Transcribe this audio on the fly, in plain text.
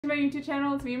my YouTube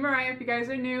channel. It's me, Mariah, if you guys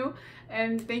are new.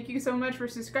 And thank you so much for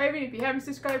subscribing. If you haven't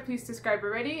subscribed, please subscribe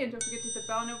already. And don't forget to hit the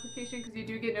bell notification because you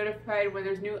do get notified when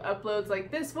there's new uploads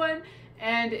like this one.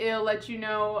 And it'll let you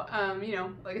know,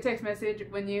 like a text message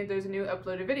when there's a new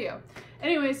uploaded video.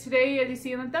 Anyways, today, as you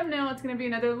see in the thumbnail, it's going to be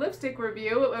another lipstick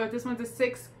review. This one's a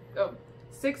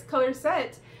six color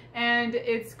set. And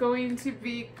it's going to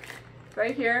be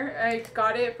right here. I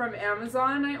got it from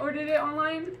Amazon. I ordered it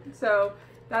online. So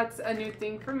that's a new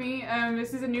thing for me.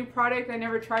 This is a new product I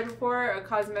never tried before, a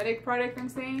cosmetic product I'm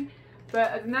saying.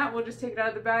 But other than that, we'll just take it out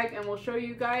of the bag and we'll show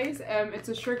you guys. It's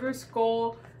a Sugar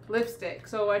Skull lipstick,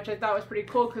 so which I thought was pretty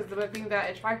cool because the thing that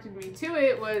attracted me to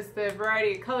it was the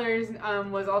variety of colors,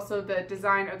 was also the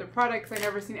design of the products. I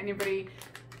never seen anybody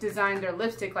design their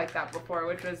lipstick like that before,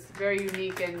 which was very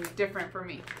unique and different for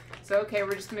me. So okay,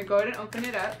 we're just gonna go ahead and open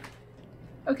it up.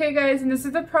 Okay guys, and this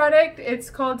is the product.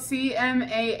 It's called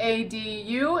Cmaa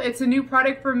Du. It's a new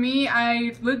product for me.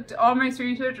 I looked all my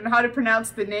research on how to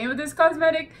pronounce the name of this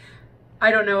cosmetic.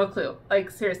 I don't know a clue, like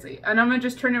seriously. And I'm gonna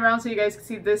just turn it around so you guys can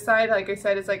see this side. Like I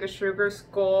said, it's like a sugar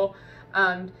skull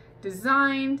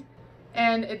designed,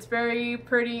 and it's very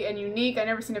pretty and unique. I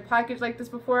never seen a package like this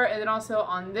before. And then also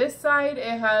on this side,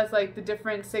 it has like the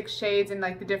different 6 shades and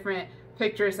like the different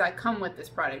pictures that come with this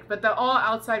product. But the all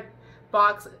outside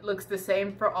box looks the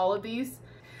same for all of these.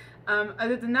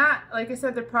 Other than that, like I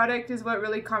said, the product is what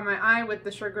really caught my eye with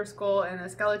the sugar skull and the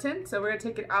skeleton. So we're gonna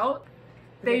take it out.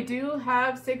 They do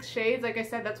have 6 shades. Like I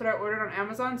said, that's what I ordered on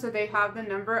Amazon. So they have the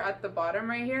number at the bottom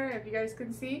right here, if you guys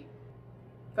can see.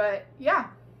 But yeah,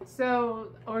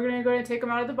 so we're gonna go ahead and take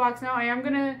them out of the box now. I am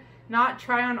gonna not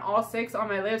try on all 6 on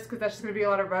my lips because that's just gonna be a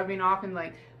lot of rubbing off and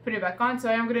like putting it back on. So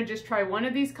I am gonna just try one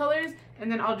of these colors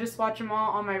and then I'll just swatch them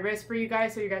all on my wrist for you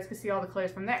guys so you guys can see all the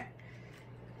colors from there.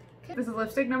 Okay. This is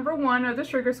lipstick number 1 of the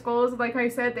Sugar Skulls. Like I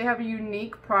said, they have a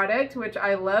unique product, which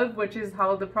I love, which is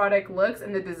how the product looks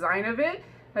and the design of it.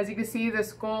 As you can see, the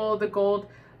skull, the gold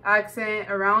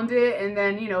accent around it, and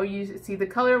then you see the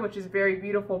color, which is very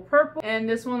beautiful purple. And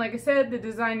this one, like I said, the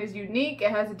design is unique. It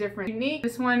has a different unique.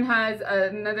 This one has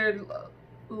another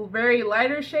very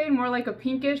lighter shade, more like a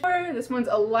pinkish. This one's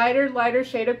a lighter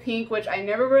shade of pink, which I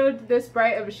never rode this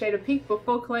bright of a shade of pink, but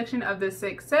full collection of the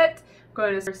 6 set.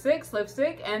 Going to 6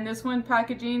 lipstick, and this one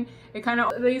packaging,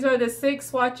 these are the 6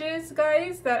 swatches,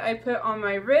 guys, that I put on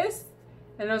my wrist,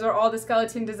 and those are all the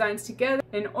skeleton designs together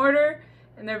in order,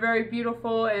 and they're very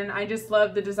beautiful, and I just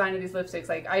love the design of these lipsticks.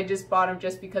 Like, I just bought them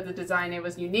just because the design, it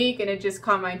was unique, and it just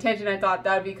caught my attention. I thought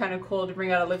that would be kind of cool to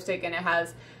bring out a lipstick, and it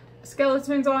has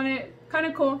skeletons on it. Kind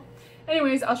of cool.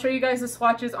 Anyways, I'll show you guys the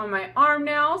swatches on my arm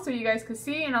now so you guys can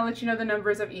see, and I'll let you know the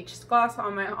numbers of each gloss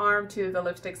on my arm to the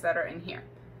lipsticks that are in here.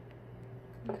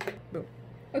 Boom.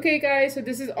 Okay guys, so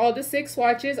this is all the 6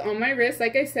 swatches on my wrist,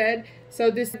 like I said. So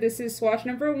this is swatch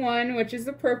number 1, which is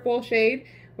the purple shade,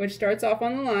 which starts off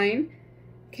on the line.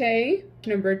 Okay,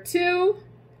 number 2,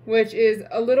 which is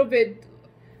a little bit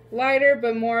lighter,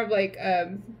 but more of like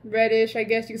reddish, I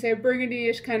guess you could say, a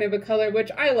burgundy-ish kind of a color, which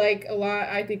I like a lot.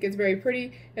 I think it's very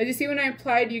pretty. As you see, when I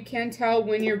applied, you can tell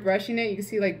when you're brushing it. You can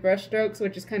see like brush strokes,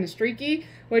 which is kind of streaky,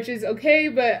 which is okay,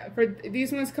 but for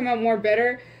these ones come out more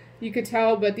better. You could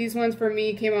tell, but these ones for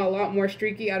me came out a lot more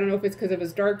streaky. I don't know if it's because it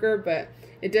was darker, but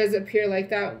it does appear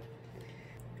like that.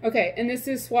 Okay, and this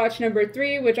is swatch number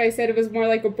 3, which I said it was more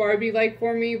like a Barbie-like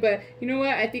for me, but you know what?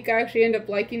 I think I actually end up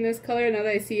liking this color now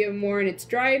that I see it more and it's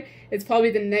dried. It's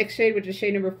probably the next shade, which is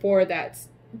shade number 4. That's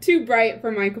too bright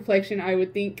for my complexion, I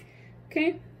would think.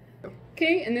 Okay.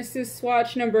 Okay, and this is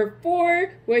swatch number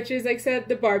 4, which is, like I said,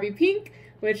 the Barbie pink,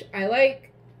 which I like.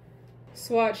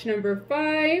 Swatch number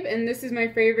 5, and this is my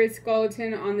favorite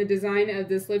skeleton on the design of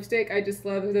this lipstick. I just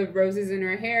love the roses in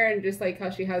her hair and just like how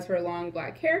she has her long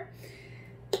black hair.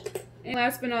 And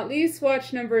last but not least,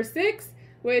 swatch number 6,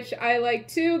 which I like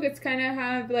too. It's kind of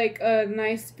have like a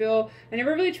nice feel. I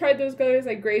never really tried those colors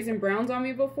like grays and browns on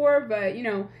me before, but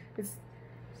it's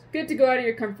good to go out of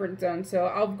your comfort zone. So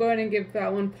I'll go ahead and give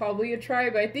that one probably a try,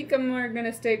 but I think I'm more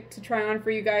gonna stick to try on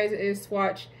for you guys is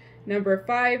swatch number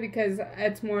 5 because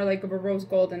it's more like of a rose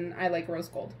gold and I like rose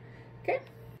gold. Okay.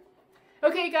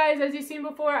 Okay guys, as you've seen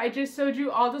before, I just showed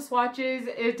you all the swatches.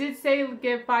 It did say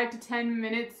give 5 to 10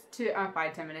 minutes to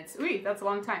 5-10 minutes. Wait, that's a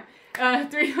long time.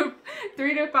 3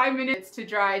 to 5 minutes to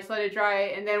dry, to let it dry,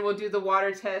 and then we'll do the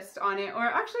water test on it. Or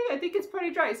actually, I think it's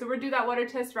pretty dry, so we'll do that water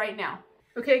test right now.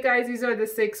 Okay guys, these are the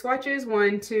 6 swatches.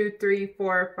 1, 2, 3,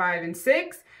 4, 5, and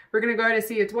 6. We're gonna go ahead and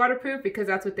see it's waterproof because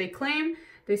that's what they claim.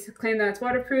 They claim that it's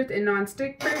waterproof and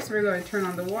non-stick proof, so we're going to turn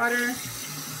on the water.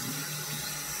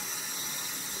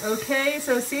 Okay,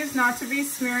 so it seems not to be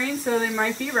smearing, so they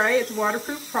might be right. It's a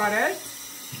waterproof product.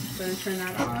 So I'm going to turn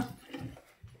that off.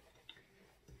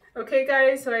 Okay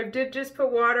guys, so I did just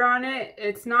put water on it.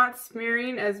 It's not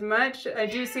smearing as much. I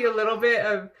do see a little bit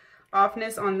of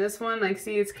offness on this one. Like,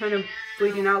 see, it's kind of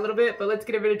bleeding out a little bit, but let's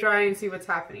get it dry and see what's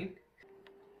happening.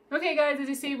 Okay guys, as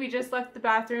you see, we just left the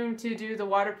bathroom to do the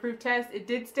waterproof test. It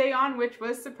did stay on, which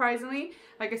was surprisingly.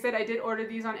 Like I said, I did order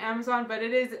these on Amazon, but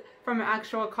it is from an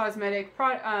actual cosmetic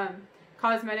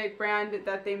brand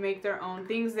that they make their own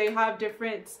things. They have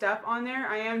different stuff on there.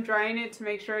 I am drying it to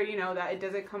make sure, you know, that it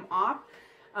doesn't come off.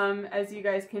 As you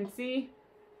guys can see,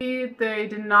 they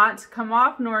did not come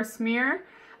off nor smear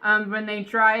when they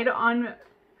dried.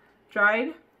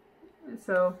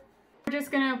 So we're just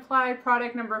going to apply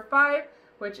product number 5,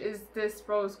 which is this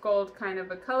rose gold kind of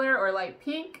a color, or light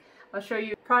pink. I'll show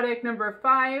you product number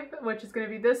 5, which is going to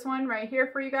be this one right here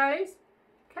for you guys.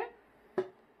 Okay.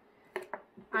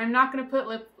 I'm not going to put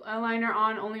lip liner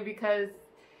on only because,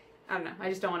 I don't know, I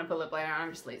just don't want to put lip liner on.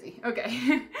 I'm just lazy.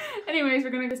 Okay. Anyways, we're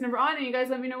going to get this number on and you guys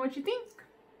let me know what you think.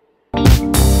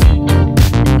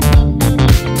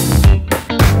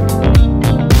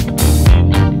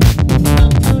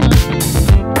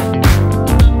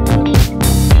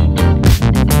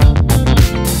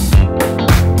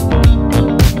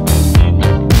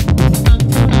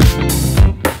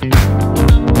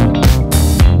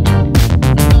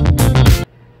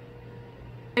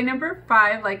 Number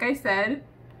 5, like I said.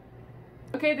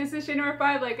 Okay, this is shade number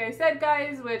 5, like I said,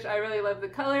 guys, which I really love the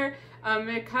color.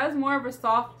 It has more of a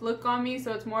soft look on me,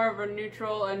 so it's more of a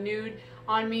neutral, a nude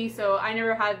on me. So I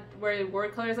never had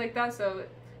word colors like that, so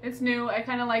it's new. I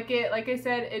kind of like it. Like I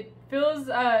said, it feels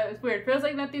it's weird. It feels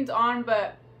like nothing's on,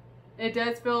 but it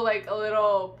does feel like a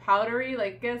little powdery,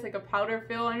 like I guess like a powder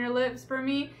feel on your lips for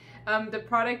me. The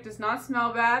product does not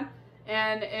smell bad,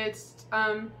 and it's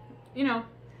you know,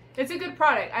 it's a good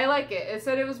product. I like it. It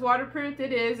said it was waterproof.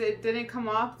 It is. It didn't come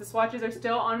off. The swatches are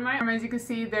still on my arm. As you can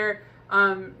see, they're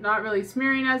not really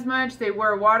smearing as much. They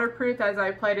were waterproof as I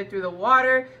applied it through the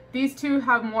water. These two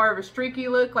have more of a streaky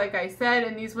look, like I said,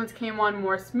 and these ones came on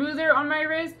more smoother on my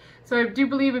wrist. So I do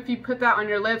believe if you put that on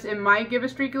your lips, it might give a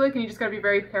streaky look, and you just gotta be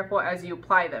very careful as you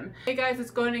apply them. Hey guys,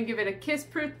 let's go ahead and give it a kiss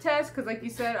proof test, because like you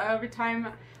said, every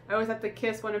time I always have to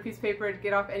kiss one piece of paper to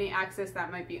get off any excess that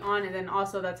might be on, and then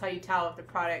also that's how you tell if the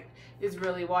product is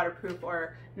really waterproof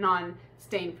or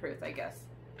non-stain proof, I guess.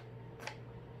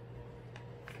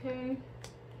 Okay.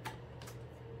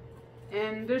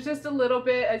 And there's just a little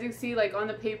bit, as you can see, like on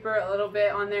the paper, a little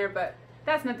bit on there, but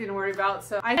that's nothing to worry about.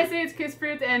 So I say it's kiss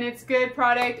proof and it's good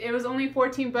product. It was only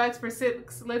 14 bucks for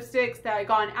 6 lipsticks that I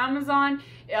got on Amazon.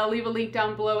 I'll leave a link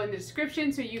down below in the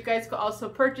description so you guys could also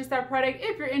purchase that product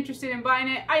if you're interested in buying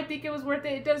it. I think it was worth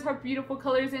it. It does have beautiful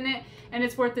colors in it and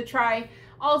it's worth a try.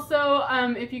 Also,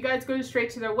 if you guys go straight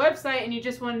to their website and you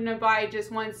just want to buy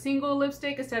just one single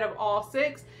lipstick instead of all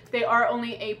 6, they are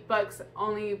only 8 bucks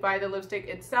only by the lipstick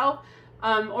itself.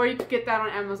 Or you could get that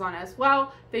on Amazon as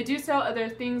well. They do sell other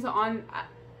things on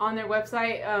their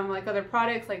website, like other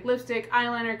products like lipstick,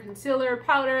 eyeliner, concealer,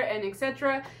 powder, and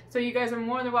etc. So you guys are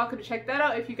more than welcome to check that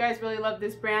out if you guys really love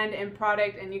this brand and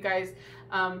product and you guys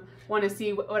want to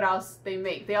see what else they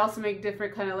make. They also make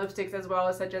different kind of lipsticks as well,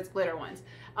 as such as glitter ones.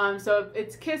 So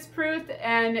it's kiss proof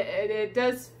and it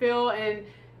does feel and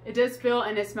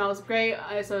it smells great.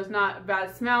 So it's not a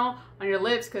bad smell on your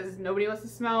lips because nobody wants to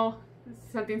smell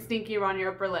something stinky around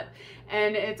your upper lip,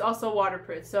 and it's also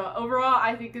waterproof. So overall,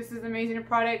 I think this is an amazing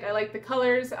product. I like the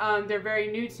colors. They're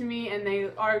very new to me and they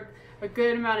are a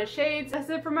good amount of shades. That's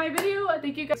it for my video.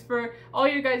 Thank you guys for all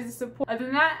your guys' support. Other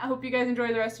than that, I hope you guys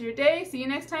enjoy the rest of your day. See you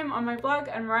next time on my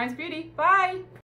vlog on Mariah's Beauty. Bye!